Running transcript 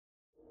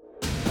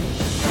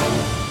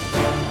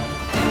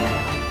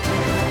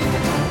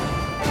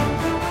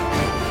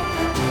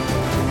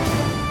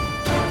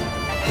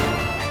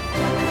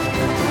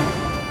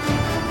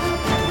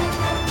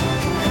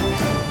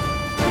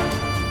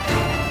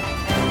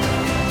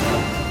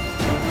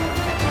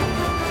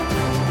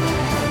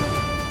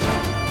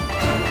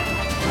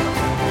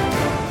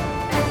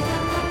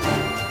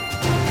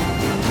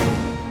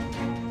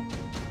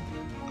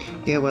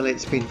Yeah, well,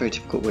 it's been a very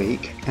difficult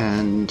week,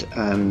 and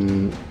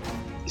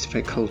it's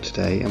very cold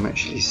today. I'm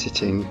actually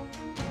sitting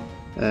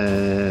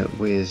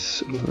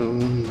with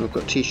I've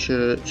got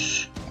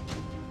t-shirts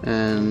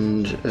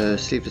and a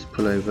sleeveless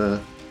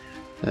pullover,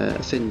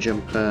 a thin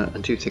jumper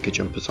and two thicker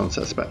jumpers on,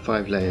 so that's about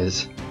 5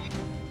 layers.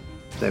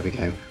 There we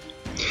go.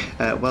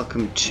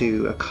 Welcome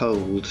to a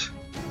cold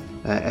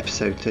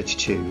episode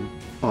 32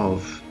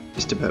 of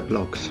Mr. Burt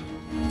Blogs.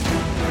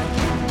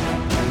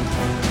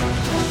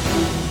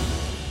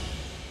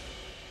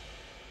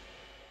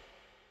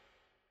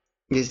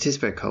 It is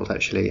very cold,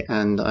 actually,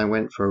 and I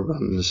went for a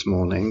run this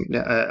morning.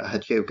 I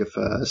had yoga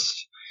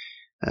first,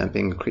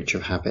 being a creature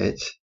of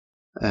habit.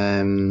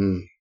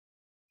 That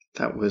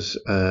was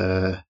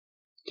the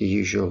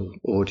usual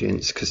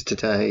audience, because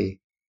today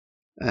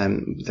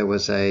there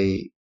was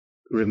a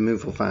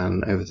removal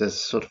van over the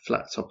sort of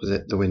flats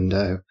opposite the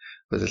window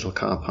with a little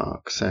car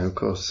park. So, of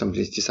course,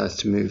 somebody decides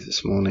to move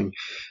this morning.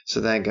 So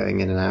they're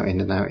going in and out,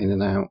 in and out, in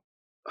and out.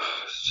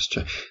 It's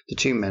just the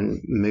two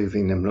men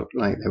moving them looked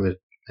like they were...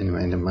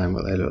 Anyway, never mind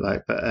what they look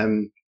like, but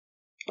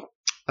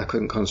I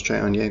couldn't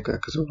concentrate on yoga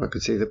because all I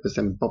could see was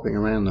them bobbing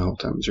around the whole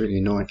time. It was really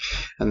annoying.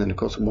 And then, of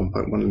course, at one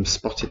point, one of them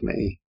spotted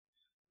me,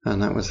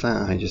 and that was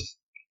that. I just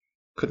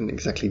couldn't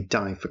exactly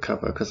dive for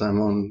cover because I'm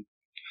on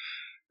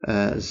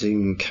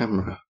Zoom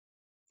camera.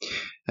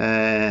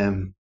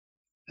 And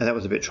that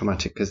was a bit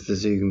traumatic because the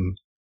Zoom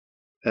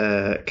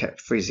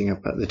kept freezing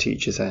up at the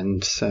teacher's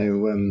end,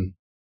 so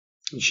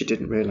she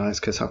didn't realise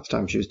because half the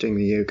time she was doing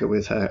the yoga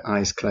with her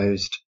eyes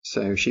closed,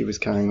 so she was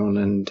carrying on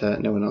and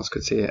no one else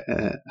could see it,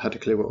 had a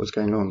clue what was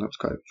going on. That was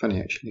quite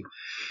funny, actually.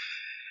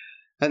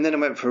 And then I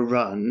went for a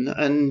run,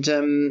 and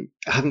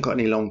I haven't got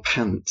any long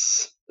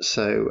pants,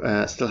 so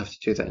I still have to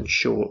do that in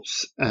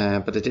shorts,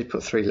 but I did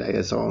put 3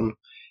 layers on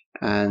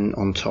and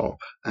on top,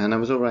 and I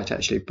was all right,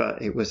 actually,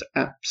 but it was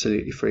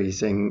absolutely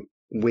freezing.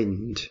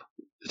 Wind.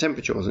 The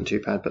temperature wasn't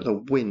too bad, but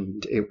the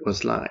wind, it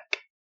was like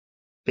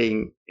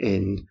being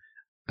in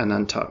an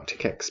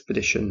Antarctic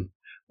expedition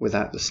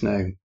without the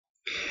snow.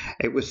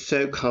 It was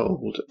so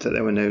cold that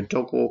there were no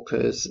dog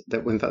walkers,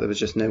 that in fact there was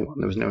just no one.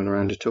 There was no one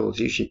around at all. There's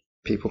usually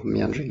people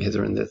meandering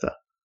hither and thither,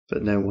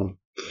 but no one.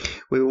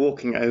 We were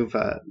walking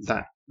over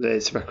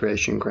this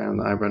recreation ground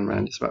that I run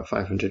around. It's about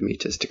 500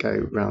 metres to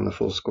go round the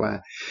full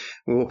square.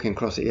 We were walking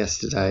across it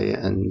yesterday,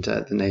 and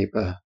the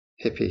neighbour,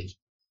 the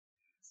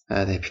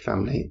hippie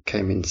family,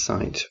 came in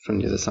sight from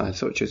the other side. I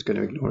thought she was going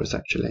to ignore us,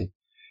 actually.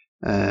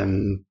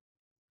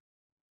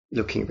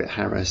 Looking a bit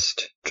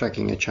harassed,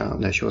 dragging a child.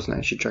 No, she wasn't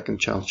actually dragging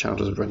the child. The child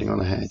was running on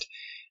ahead.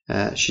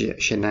 She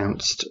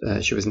announced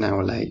she was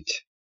now late.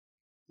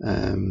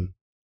 It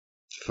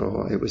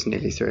was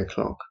nearly 3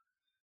 o'clock,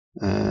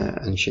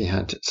 and she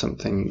had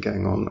something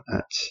going on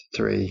at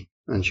 3,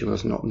 and she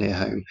was not near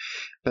home.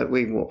 But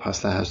we walked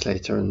past the house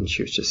later, and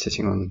she was just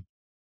sitting on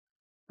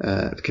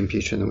the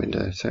computer in the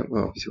window. So,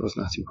 well, obviously it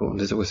wasn't that important.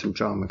 There's always some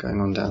drama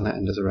going on down that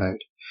end of the road.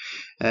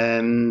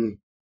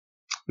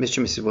 Mr.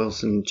 and Mrs.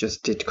 Wilson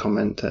just did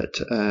comment that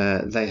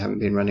they haven't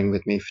been running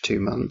with me for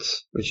 2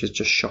 months, which is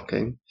just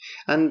shocking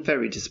and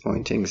very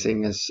disappointing,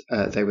 seeing as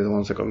they were the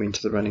ones that got me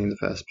into the running in the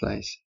first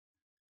place.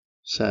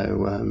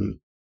 So,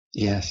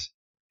 yes.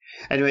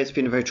 Anyway, it's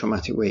been a very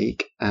traumatic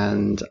week,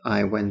 and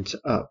I went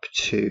up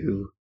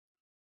to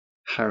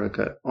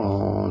Harrogate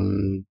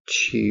on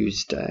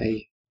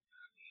Tuesday.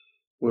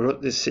 We're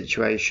at this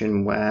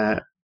situation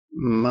where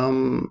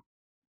Mum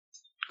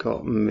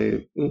got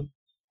moved... Ooh.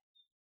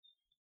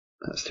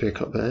 That's 3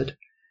 o'clock bird.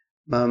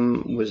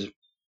 Mum was...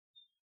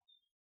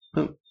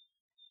 went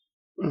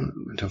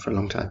on for a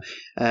long time.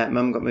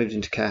 Mum got moved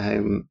into care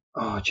home.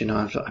 Oh, do you know,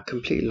 I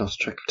completely lost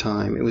track of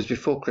time. It was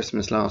before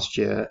Christmas last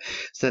year.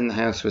 So then the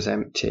house was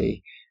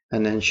empty.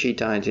 And then she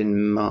died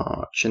in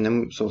March. And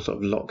then it was all sort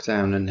of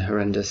lockdown and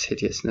horrendous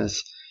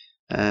hideousness.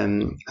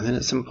 And then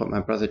at some point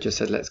my brother just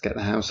said, let's get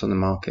the house on the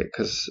market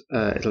because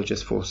it'll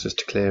just force us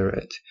to clear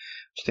it,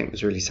 which I think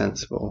was really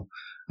sensible.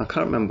 I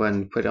can't remember when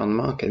we put it on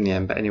the market in the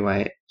end, but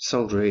anyway, it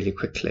sold really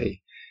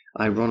quickly.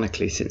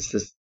 Ironically, since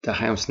the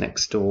house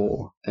next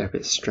door, they're a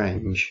bit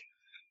strange.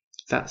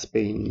 That's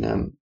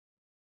been...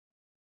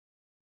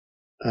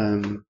 I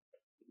don't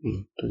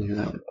know who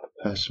that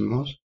person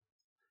was.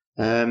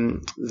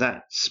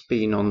 That's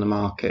been on the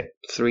market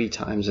 3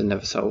 times and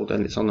never sold,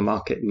 and it's on the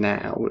market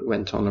now. It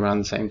went on around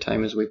the same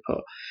time as we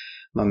put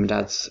Mum and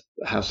Dad's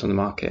house on the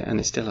market, and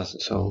it still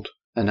hasn't sold.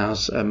 And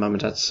ours, Mum and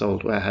Dad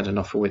sold where I had an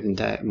offer within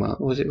days. Well,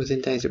 was it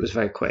within days? It was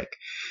very quick.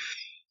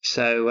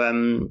 So,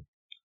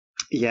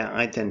 yeah,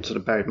 I then sort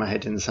of buried my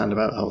head in the sand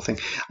about the whole thing.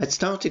 I'd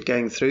started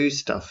going through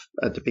stuff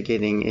at the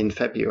beginning in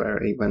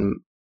February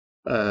when,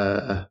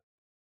 I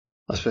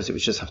suppose it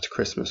was just after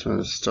Christmas when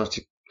I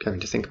started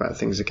going to think about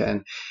things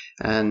again.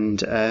 And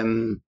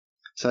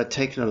so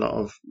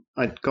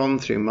I'd gone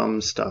through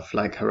Mum's stuff,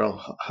 like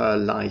her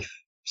life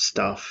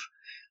stuff,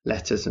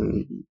 letters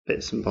and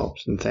bits and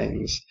bobs and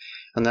things.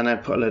 And then I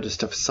put a load of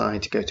stuff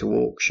aside to go to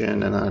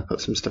auction, and then I put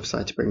some stuff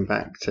aside to bring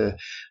back to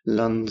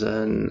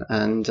London.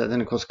 And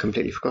then, of course, I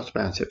completely forgot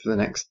about it for the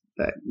next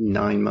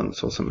 9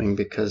 months or something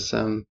because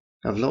of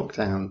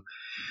lockdown.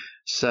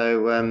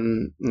 So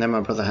then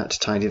my brother had to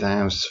tidy the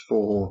house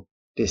for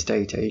the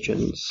estate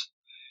agents.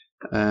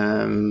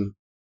 And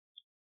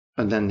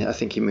then I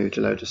think he moved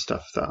a load of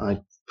stuff that I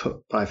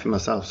put by for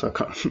myself. So I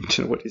don't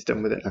know what he's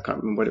done with it. I can't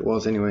remember what it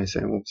was anyway. So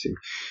obviously it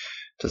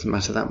doesn't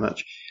matter that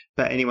much.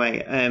 But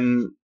anyway,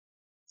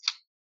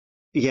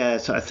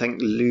 so I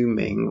think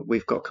looming,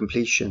 we've got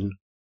completion.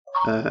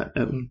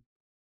 Someone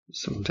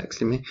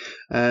texting me.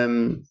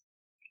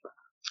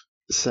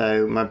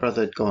 So my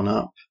brother had gone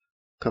up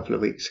a couple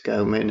of weeks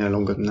ago, maybe no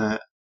longer than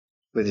that,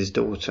 with his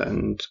daughter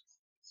and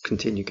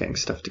continue getting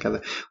stuff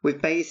together.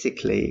 We've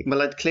basically,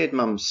 I'd cleared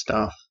Mum's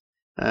stuff.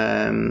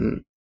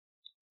 There's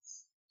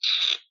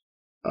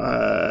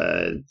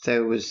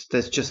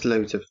just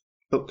loads of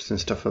books and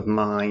stuff of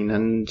mine,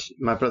 and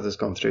my brother's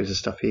gone through the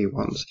stuff he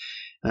wants.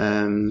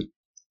 And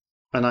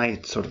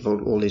I sort of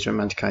all these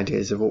romantic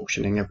ideas of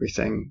auctioning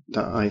everything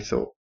that I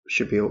thought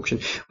should be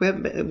auctioned. We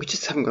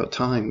just haven't got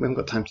time. We haven't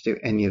got time to do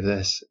any of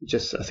this.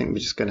 I think we're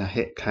just going to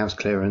hit house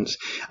clearance.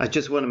 I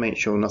just want to make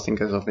sure nothing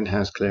goes off in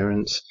house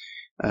clearance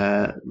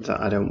that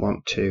I don't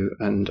want to.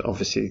 And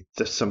obviously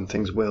there's some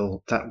things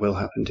that will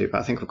happen too, but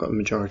I think I've got the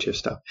majority of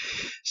stuff.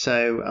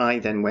 So I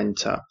then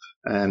went up.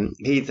 My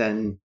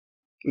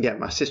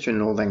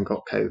sister-in-law then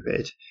got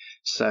COVID.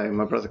 So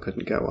my brother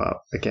couldn't go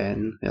up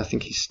again. I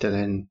think he's still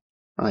in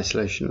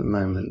isolation at the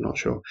moment, not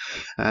sure.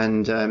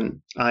 And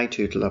I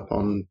tootled up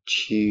on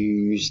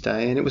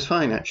Tuesday, and it was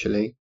fine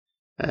actually.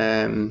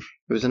 It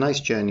was a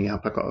nice journey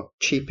up. I got a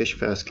cheapish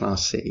first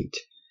class seat,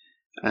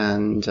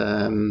 and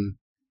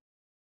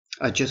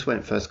I just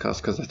went first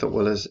class because I thought,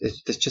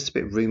 there's just a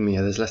bit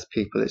roomier. There's less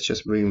people. It's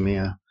just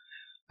roomier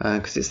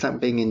because it's that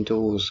being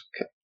indoors.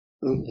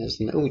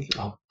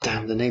 Oh,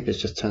 damn! The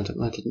neighbours just turned up.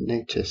 I didn't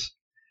notice.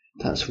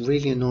 That's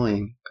really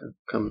annoying.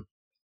 Come.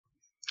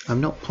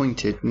 I'm not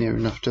pointed near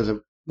enough to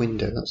the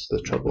window. That's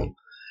the trouble.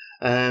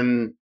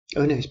 Oh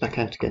no, he's back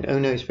out again. Oh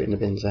no, he's putting the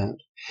bins out.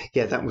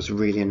 Yeah, that was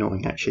really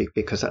annoying actually,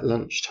 because at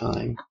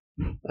lunchtime,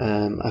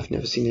 I've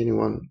never seen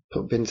anyone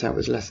put bins out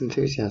with less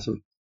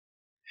enthusiasm.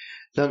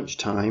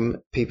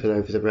 Lunchtime, people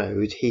over the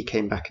road, he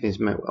came back in his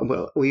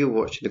we were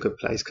watching The Good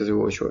Place because we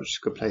always watch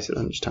The Good Place at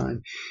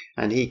lunchtime,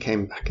 and he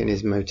came back in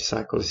his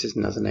motorcycle. This is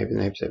another neighbour,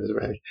 the neighbours over the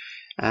road,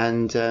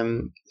 and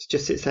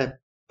just sits there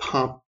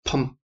what's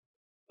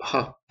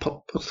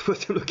the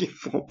word I'm looking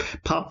for?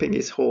 Popping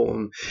his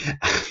horn,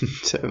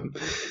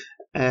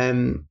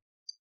 and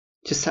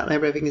just sat there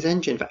revving his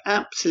engine for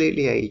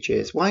absolutely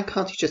ages. Why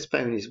can't he just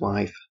phone his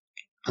wife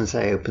and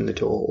say open the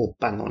door, or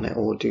bang on it,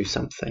 or do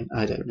something?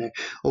 I don't know.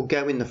 Or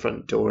go in the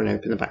front door and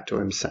open the back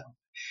door himself.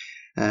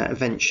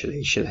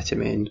 Eventually, she let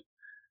him in,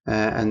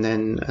 and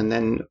then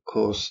of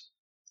course,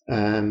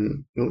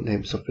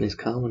 name's off in his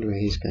car. I wonder where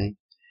he's going.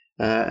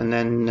 And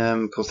then,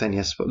 of course, then he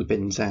has to put the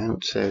bins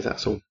out. So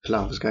that's all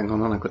palaver's going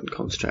on, and I couldn't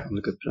concentrate on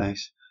The Good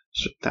Place.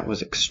 So that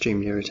was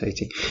extremely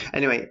irritating.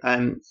 Anyway,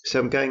 so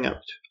I'm going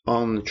up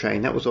on the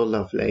train. That was all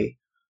lovely.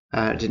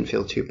 I didn't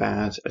feel too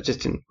bad.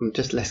 I'm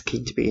just less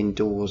keen to be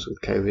indoors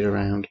with COVID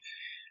around.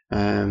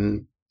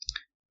 But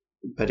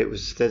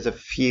there's a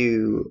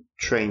few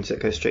trains that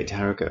go straight to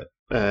Harrogate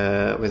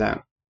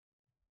without.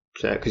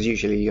 Because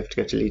usually you have to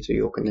go to Leeds or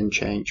York and then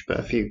change, but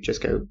a few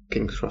just go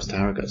King's Cross to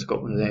Harrogate. So I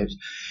got one of those,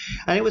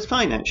 and it was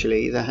fine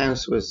actually. The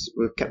house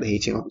we've kept the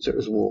heating on, so it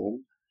was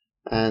warm.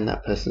 And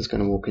that person's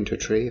going to walk into a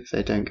tree if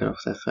they don't get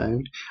off their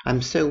phone.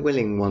 I'm so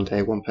willing one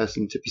day one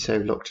person to be so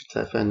locked into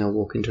their phone they'll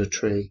walk into a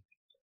tree.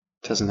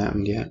 It hasn't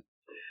happened yet.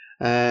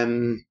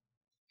 And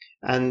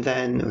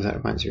then that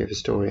reminds me of a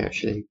story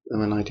actually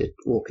when I did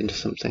walk into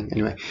something.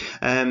 Anyway.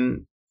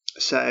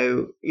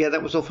 So yeah,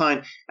 that was all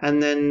fine.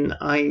 And then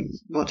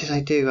what did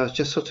I do? I was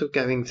just sort of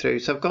going through.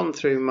 So I've gone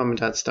through Mum and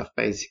Dad's stuff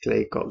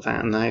basically, got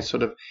that, and I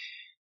sort of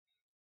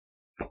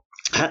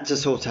had to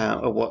sort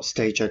out at what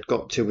stage I'd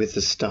got to with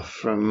the stuff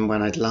from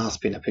when I'd last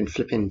been up in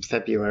flipping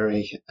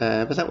February.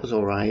 But that was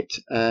all right.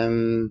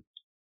 And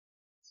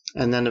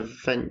then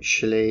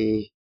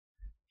eventually,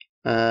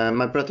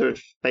 my brother had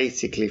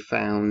basically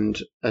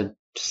found a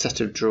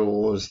set of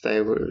drawers. They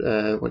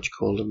were what do you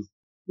call them?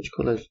 What do you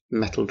call those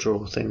metal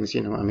drawer things?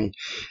 You know what I mean?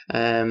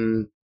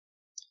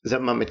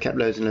 That Mum had kept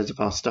loads and loads of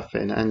our stuff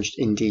in, and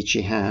indeed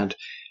she had.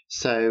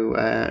 So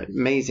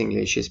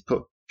amazingly,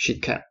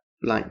 she'd kept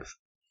like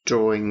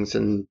drawings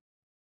and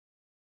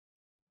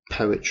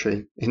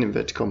poetry in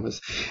inverted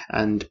commas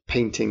and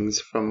paintings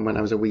from when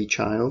I was a wee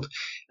child,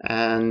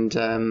 and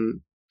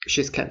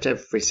she's kept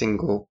every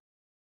single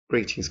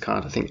greetings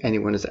card I think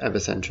anyone has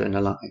ever sent her in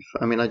her life.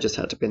 I mean, I just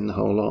had to bin the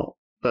whole lot,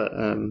 but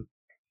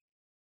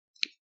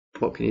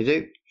what can you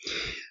do?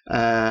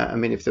 I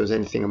mean, if there was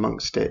anything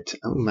amongst it,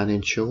 man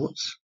in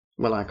shorts.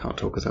 Well, I can't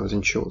talk because I was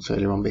in shorts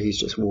earlier on, but he's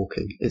just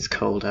walking. It's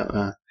cold out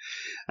there.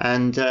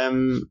 And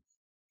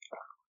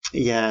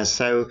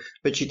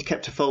but she'd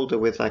kept a folder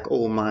with like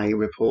all my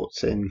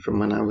reports in from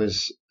when I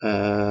was,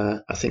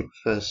 I think,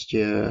 first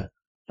year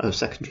of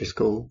secondary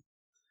school.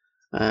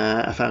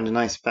 I found a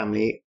nice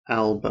family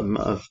album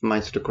of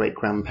my sort of great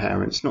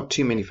grandparents. Not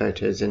too many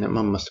photos in it.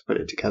 Mum must have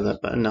put it together,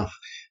 but enough,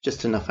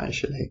 just enough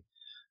actually.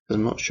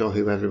 I'm not sure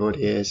who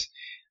everybody is.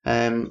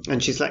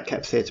 And she's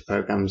kept theatre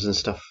programmes and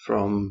stuff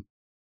from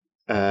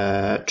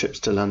trips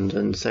to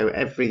London. So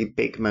every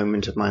big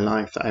moment of my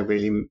life that I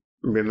really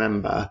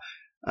remember,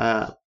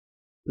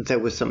 there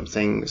was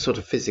something sort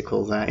of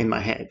physical there in my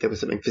head. There was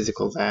something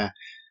physical there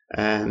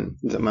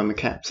that Mum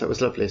kept. So it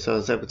was lovely. So I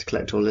was able to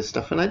collect all this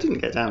stuff, and I didn't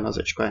get down. I was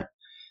actually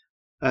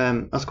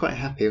quite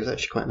happy. It was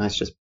actually quite nice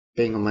just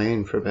being on my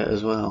own for a bit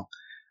as well.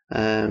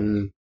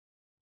 And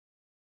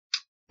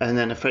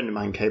then a friend of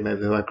mine came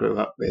over who I grew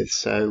up with.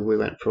 So we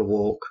went for a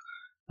walk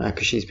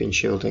because she's been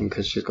shielding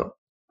because she's got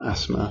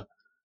asthma.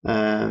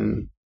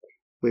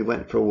 We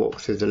went for a walk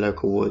through the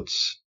local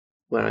woods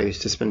where I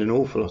used to spend an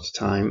awful lot of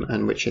time,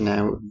 and which are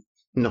now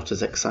not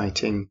as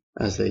exciting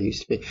as they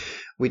used to be.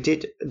 We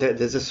did.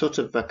 There's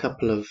a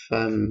couple of,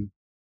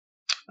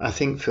 I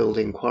think, filled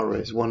in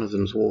quarries. One of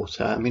them's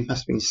water. I mean, it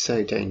must have been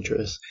so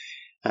dangerous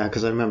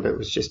because I remember it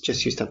was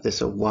just used to have this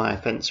sort of wire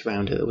fence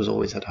around it that was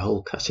always had a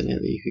hole cut in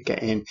it that you could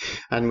get in.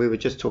 And we were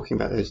just talking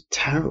about those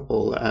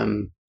terrible.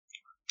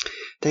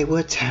 They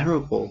were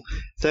terrible.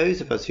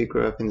 Those of us who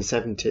grew up in the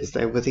 70s,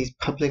 they were these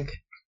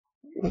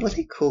what were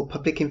they called?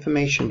 Public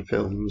information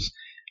films.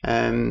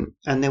 And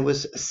there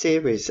was a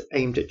series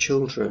aimed at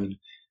children,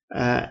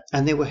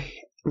 and they were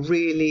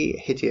really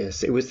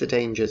hideous. It was the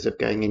dangers of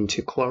going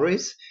into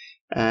quarries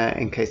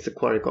in case the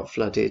quarry got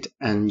flooded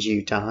and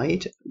you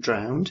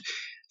drowned.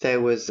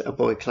 There was a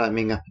boy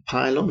climbing up a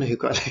pylon who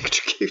got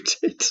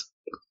electrocuted.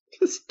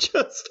 It's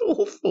just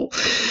awful.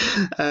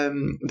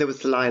 There was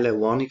the Lilo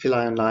one. If you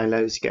lie on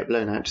Lilos, you get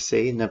blown out to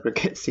sea and never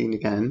get seen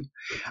again.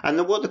 And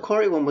the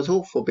quarry one was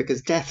awful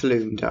because death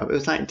loomed up. It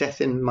was like death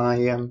in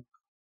my...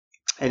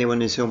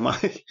 anyone who's on my...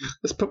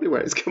 That's probably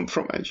where it's come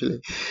from,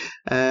 actually.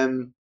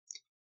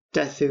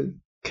 Death who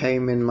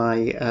came in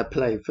my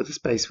play For the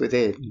Space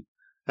Within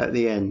at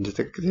the end,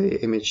 the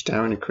image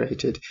Darren had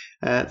created.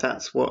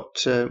 That's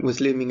what was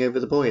looming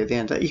over the boy at the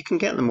end. You can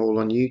get them all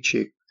on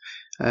YouTube.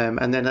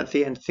 And then at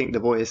the end, I think the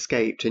boy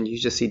escaped, and you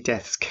just see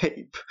Death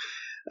escape,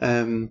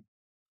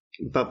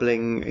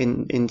 bubbling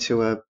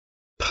into a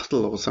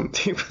puddle or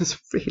something. It was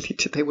really,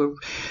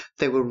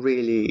 they were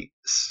really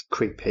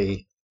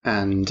creepy.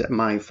 And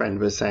my friend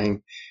was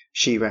saying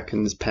she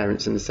reckons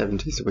parents in the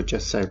 70s were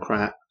just so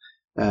crap.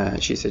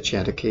 She said she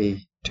had a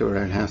key to her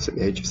own house at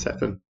the age of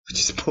 7, which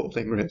is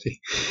appalling,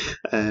 really.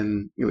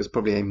 It was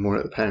probably aimed more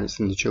at the parents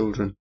than the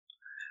children.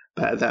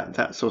 But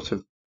that sort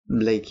of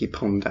lakey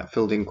pond, that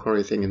filled-in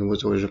quarry thing in the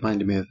woods always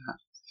reminded me of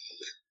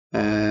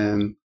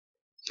that.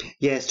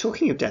 Yes,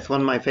 talking of death,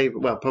 one of my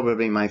favourite, well,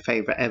 probably my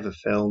favourite ever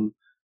film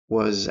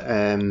is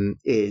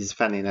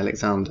Fanny and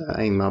Alexander,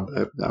 Ingmar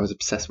Bergman. I was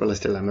obsessed, well, I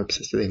still am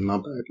obsessed with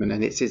Ingmar Bergman,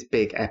 and it's his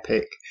big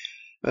epic.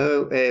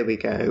 Oh, here we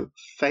go.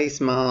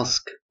 Face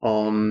mask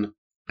on,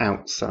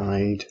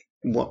 outside.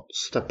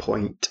 What's the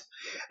point?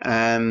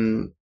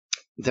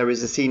 There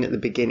is a scene at the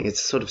beginning,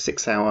 it's a sort of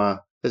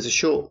 6-hour. There's a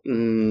short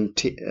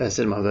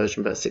cinema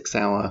version, but a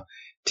 6-hour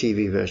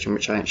TV version,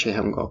 which I actually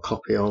haven't got a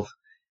copy of.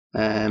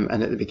 And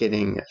at the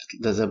beginning,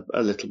 there's a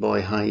little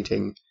boy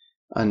hiding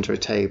under a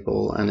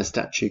table, and a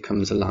statue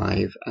comes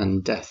alive,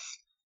 and Death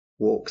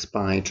walks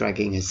by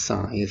dragging his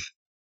scythe.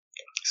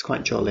 It's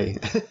quite jolly.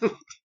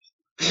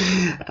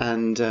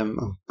 And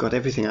oh God,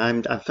 everything.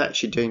 I'm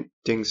actually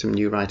doing some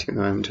new writing at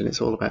the moment, and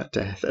it's all about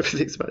death.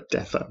 Everything's about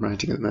death that I'm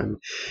writing at the moment.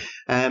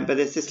 But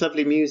there's this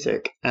lovely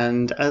music,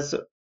 and as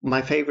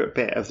my favourite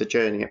bit of the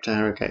journey up to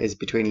Harrogate is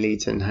between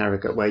Leeds and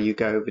Harrogate, where you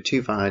go over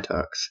 2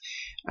 viaducts,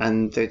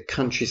 and the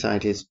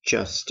countryside is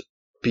just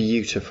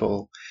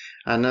beautiful.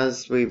 And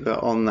as we were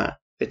on that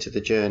bit of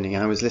the journey,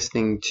 I was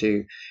listening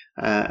to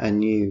a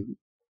new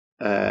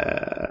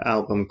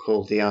album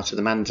called The Art of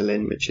the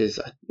Mandolin, which is,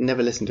 I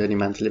never listened to any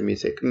mandolin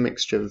music, a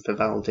mixture of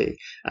Vivaldi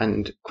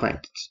and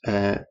quite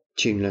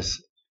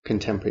tuneless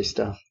contemporary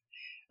stuff.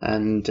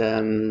 And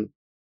that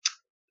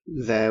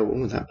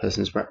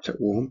person's wrapped up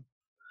warm.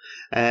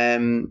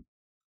 And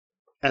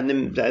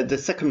then the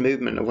second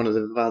movement of one of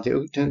the Vivaldi,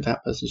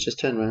 that person's just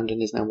turned around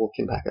and is now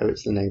walking back. Oh,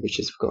 it's the neighbour,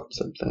 she's forgotten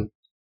something.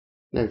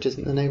 No, it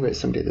isn't the neighbour, it's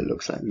somebody that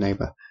looks like the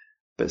neighbour,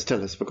 but still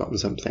has forgotten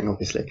something,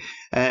 obviously.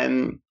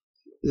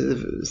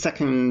 The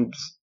second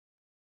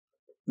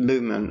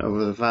movement of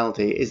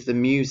Vivaldi is the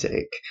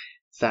music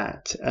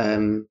that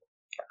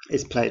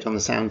is played on the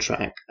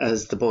soundtrack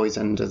as the boy's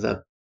under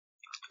the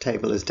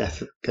table as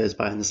Death goes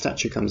by and the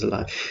statue comes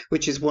alive,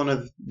 which is one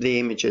of the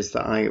images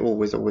that I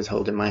always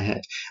hold in my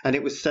head. And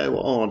it was so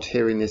odd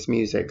hearing this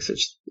music,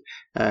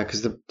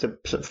 because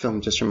the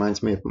film just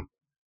reminds me of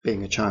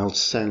being a child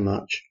so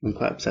much. I'm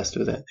quite obsessed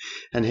with it.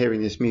 And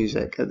hearing this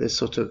music at this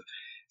sort of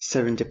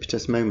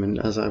serendipitous moment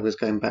as I was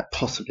going back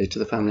possibly to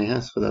the family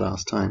house for the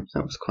last time.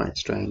 That was quite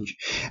strange.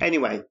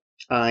 Anyway,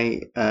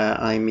 I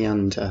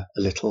meander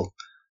a little.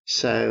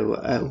 So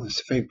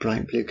it's a very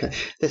bright blue colour.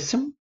 There's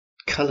some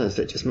colours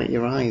that just make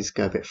your eyes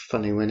go a bit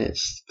funny when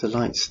it's the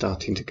light's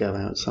starting to go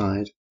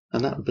outside,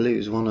 and that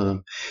blue's one of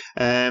them.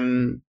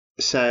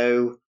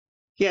 So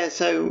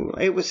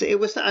it was.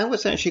 I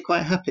was actually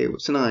quite happy. It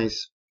was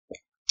nice.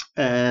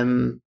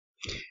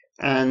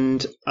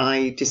 And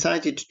I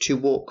decided to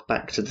walk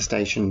back to the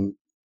station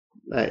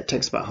it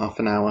takes about half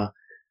an hour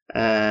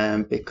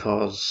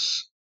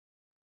because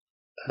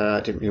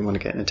I didn't really want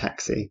to get in a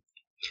taxi.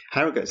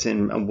 Harrogate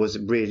was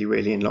really,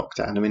 really in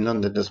lockdown. I mean,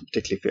 London doesn't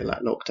particularly feel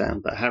like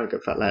lockdown, but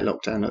Harrogate felt like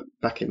lockdown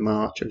back in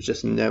March. There was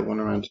just no one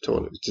around at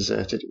all. It was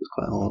deserted. It was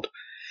quite odd.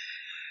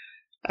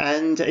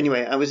 And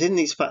anyway, I was in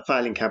these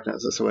filing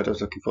cabinets. That's the word I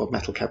was looking for,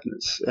 metal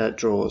cabinets,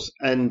 drawers.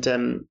 And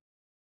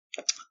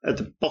at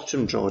the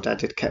bottom drawer,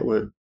 Dad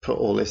would put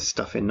all this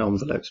stuff in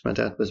envelopes. My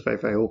dad was very,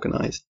 very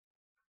organised.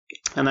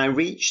 And I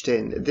reached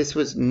in. This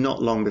was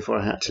not long before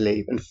I had to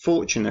leave. And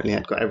fortunately,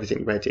 I'd got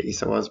everything ready.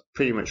 So I was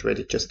pretty much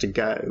ready just to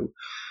go.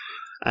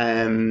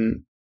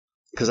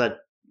 Because I'd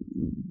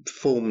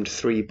formed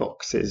 3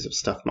 boxes of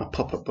stuff. My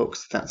pop-up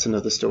books, that's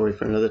another story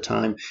for another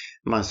time.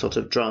 My sort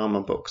of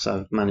drama books,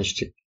 I've managed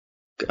to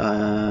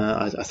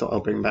I thought I'll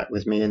bring back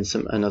with me, and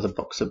another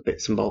box of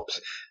bits and bobs.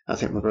 I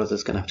think my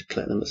brother's going to have to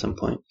collect them at some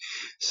point.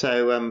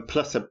 So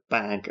plus a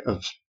bag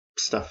of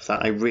stuff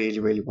that I really,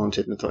 really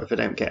wanted, and I thought if I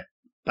don't get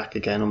back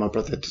again, or my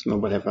brother doesn't, or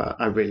whatever,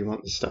 I really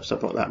want this stuff. So I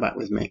brought that back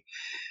with me.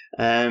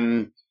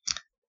 And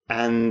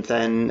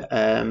then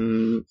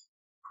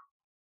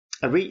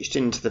I reached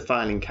into the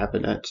filing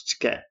cabinet to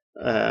get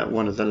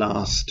one of the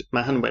last.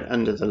 My hand went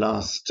under the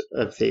last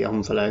of the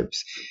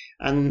envelopes,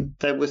 and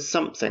there was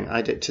something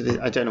I did to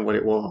the. I don't know what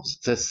it was.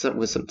 There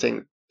was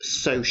something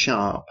so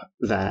sharp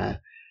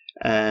there.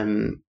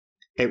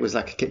 It was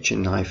like a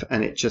kitchen knife,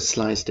 and it just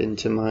sliced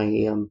into my.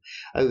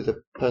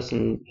 The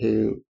person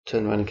who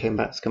turned around and came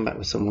back to come back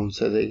with someone.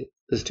 So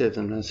there's 2 of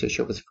them now. So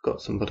she obviously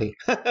forgot somebody.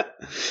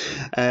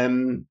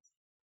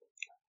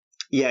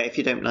 Yeah, if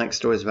you don't like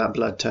stories about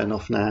blood, turn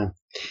off now.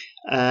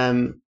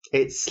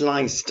 It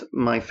sliced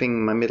my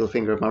middle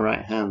finger of my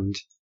right hand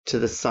to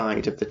the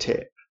side of the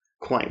tip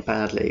quite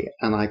badly,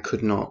 and I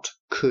could not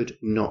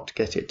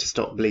get it to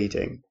stop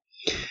bleeding.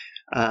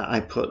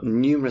 I put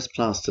numerous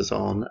plasters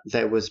on.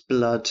 There was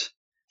blood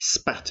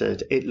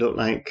spattered. It looked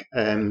like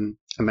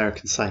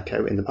American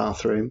Psycho in the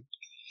bathroom.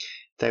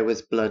 There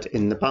was blood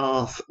in the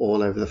bath,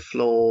 all over the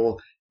floor,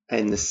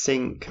 in the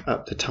sink,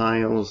 up the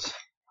tiles,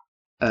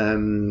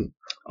 on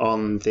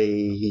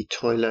the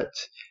toilet,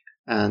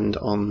 and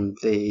on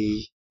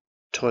the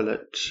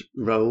toilet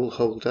roll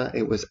holder.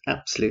 It was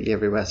absolutely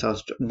everywhere. So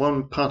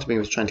one part of me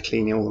was trying to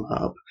clean it all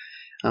up,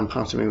 and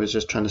part of me was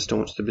just trying to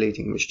staunch the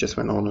bleeding, which just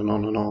went on and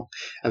on and on.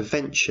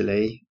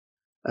 Eventually,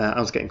 I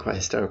was getting quite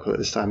hysterical at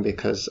this time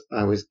because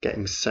I was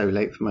getting so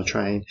late for my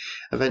train.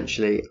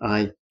 Eventually,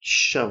 I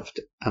shoved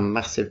a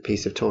massive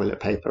piece of toilet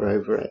paper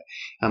over it.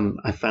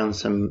 I found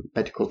some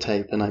medical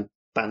tape, and I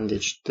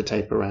bandaged the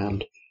tape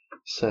around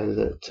so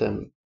that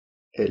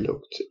it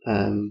looked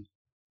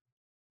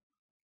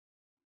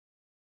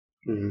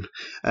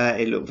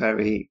it looked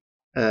very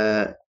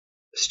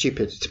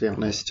stupid, to be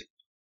honest.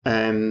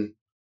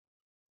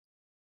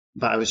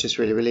 But I was just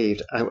really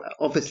relieved. I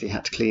obviously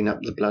had to clean up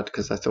the blood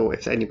because I thought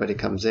if anybody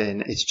comes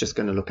in, it's just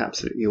going to look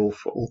absolutely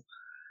awful.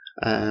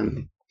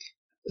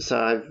 So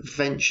I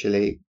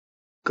eventually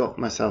got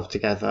myself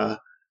together,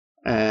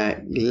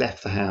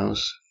 left the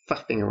house,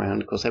 faffing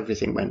around. Of course,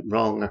 everything went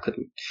wrong.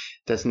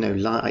 There's no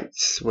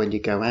lights when you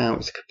go out.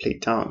 It's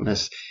complete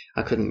darkness.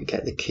 I couldn't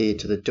get the key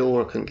to the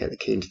door. I couldn't get the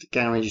key into the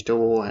garage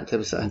door. There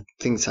was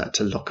things I had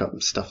to lock up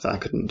and stuff that I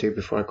couldn't do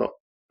before I got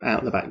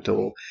out the back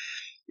door.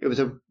 It was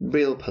a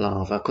real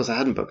palaver. Of course, I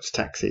hadn't booked a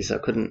taxi, so I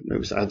couldn't. There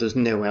was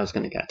no way I was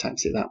going to get a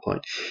taxi at that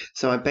point.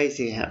 So I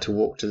basically had to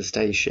walk to the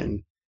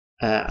station.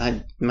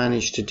 I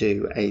managed to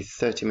do a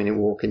 30-minute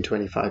walk in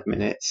 25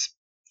 minutes,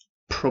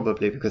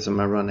 probably because of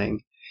my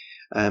running.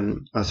 I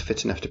was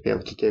fit enough to be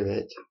able to do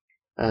it.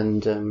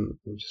 And I'm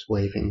just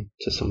waving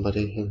to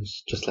somebody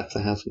who's just left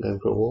the house and going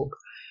for a walk.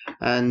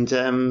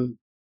 And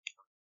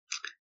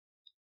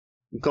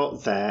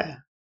got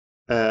there.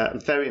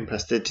 Very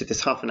impressed. Did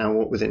this half an hour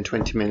walk within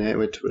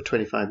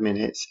 25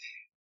 minutes.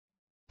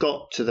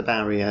 Got to the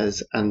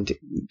barriers, and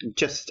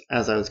just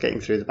as I was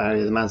getting through the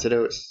barrier, the man said,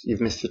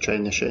 you've missed the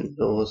train, they're shutting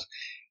the doors.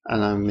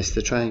 And I missed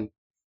the train.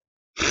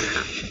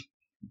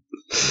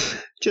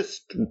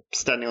 Just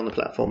standing on the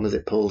platform as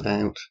it pulled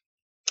out.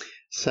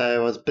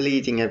 So I was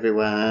bleeding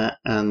everywhere,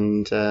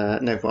 and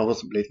no, I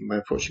wasn't bleeding, but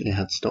unfortunately I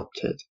had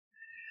stopped it.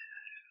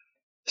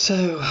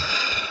 So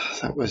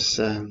that was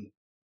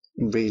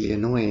really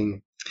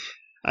annoying.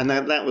 And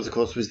that was, of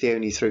course, was the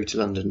only through to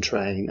London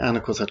train. And,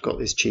 of course, I'd got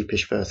this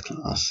cheapish first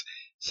class.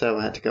 So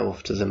I had to go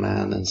off to the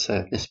man and say,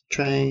 I've missed the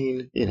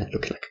train,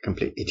 looking like a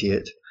complete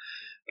idiot,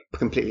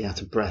 completely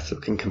out of breath,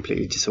 looking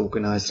completely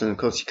disorganised. And, of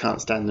course, you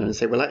can't stand there and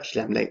say, well,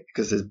 actually, I'm late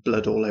because there's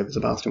blood all over the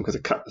bathroom because I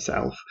cut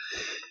myself.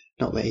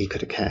 Not that he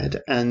could have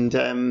cared. And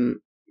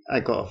I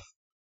got a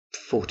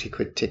 40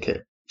 quid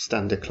ticket,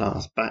 standard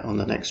class, back on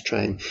the next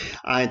train.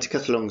 I had to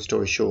cut a long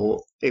story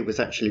short. It was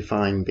actually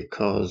fine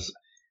because...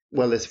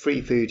 well, there's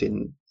free food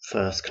in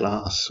first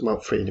class.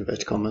 Well, free in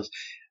inverted commas,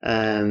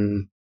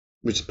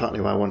 which is partly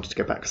why I wanted to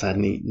go back because I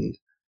hadn't eaten.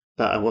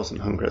 But I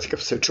wasn't hungry. I think I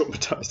was so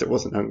traumatised I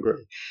wasn't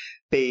hungry.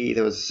 B,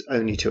 there was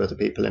only 2 other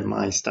people in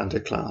my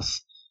standard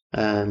class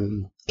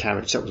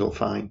carriage. That was all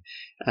fine.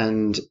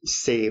 And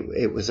C,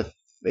 it was a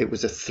it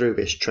was a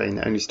through-ish train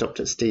that only stopped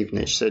at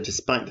Stevenage. So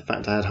despite the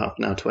fact I had half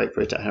an hour to wait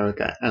for it at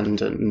Harrogate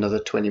and another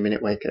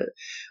 20-minute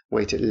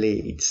wait at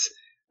Leeds,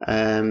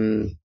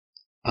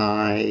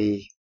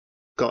 I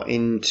got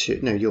into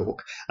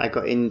York. I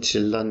got into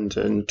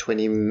London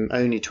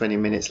only 20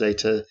 minutes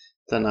later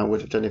than I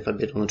would have done if I'd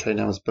been on the train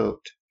I was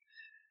booked.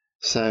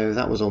 So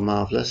that was all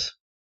marvellous.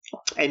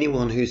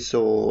 Anyone who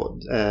saw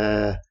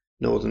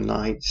Northern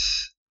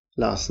Lights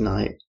last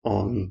night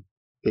on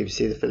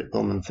BBC, the Philip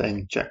Pullman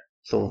thing, Jack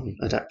Thorne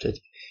adapted,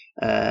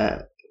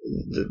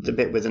 the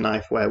bit with the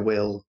knife where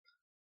Will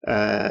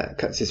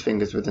cuts his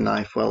fingers with a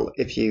knife. Well,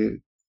 if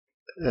you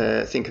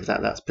think of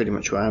that, that's pretty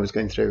much what I was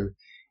going through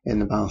in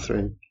the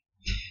bathroom.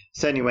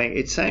 So anyway,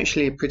 it's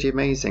actually pretty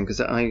amazing because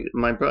I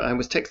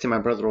was texting my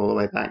brother all the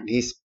way back.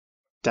 He's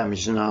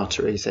damaged an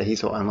artery, so he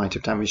thought I might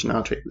have damaged an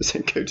artery. So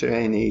go to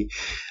A&E.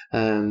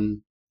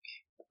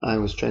 I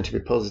was trying to be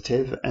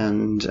positive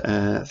and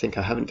think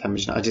I haven't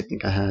damaged it. I did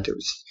think I had. It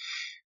was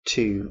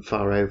too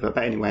far over.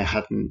 But anyway, I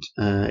hadn't.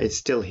 It's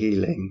still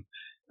healing.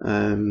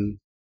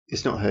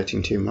 It's not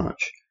hurting too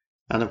much.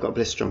 And I've got a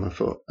blister on my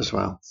foot as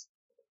well.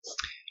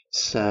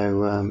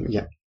 So,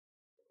 yeah.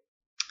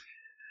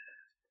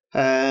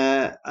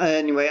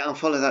 Anyway, I'll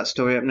follow that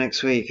story up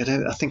next week.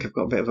 I think I've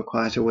got a bit of a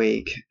quieter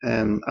week.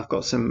 I've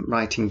got some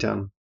writing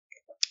done,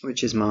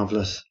 which is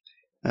marvellous.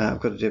 I've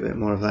got to do a bit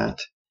more of that.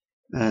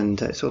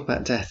 And it's all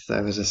about death,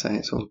 though, as I say.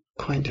 It's all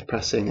quite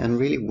depressing and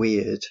really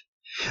weird.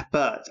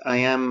 But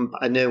I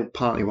know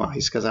partly why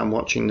is because I'm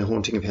watching The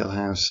Haunting of Hill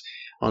House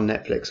on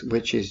Netflix,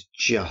 which is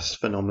just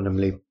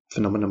phenomenally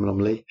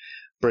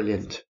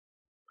brilliant.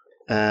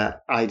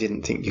 I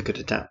didn't think you could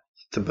adapt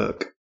the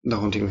book, The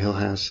Haunting of Hill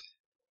House,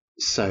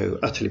 so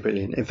utterly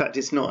brilliant. In fact,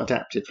 it's not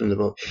adapted from the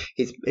book.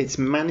 It's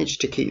managed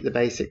to keep the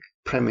basic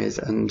premise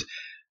and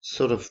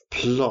sort of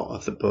plot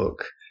of the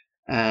book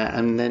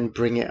and then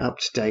bring it up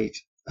to date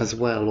as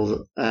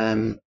well,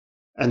 and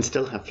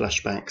still have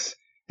flashbacks.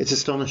 It's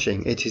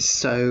astonishing. It is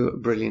so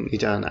brilliantly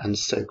done and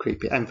so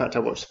creepy. In fact, I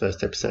watched the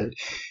first episode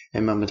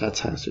in Mum and Dad's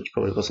house, which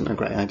probably wasn't a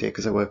great idea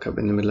because I woke up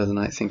in the middle of the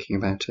night thinking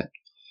about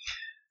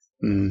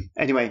it.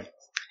 Anyway,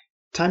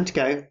 time to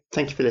go.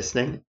 Thank you for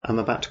listening. I'm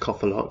about to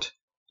cough a lot.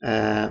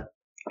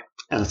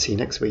 I'll see you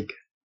next week.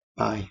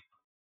 Bye.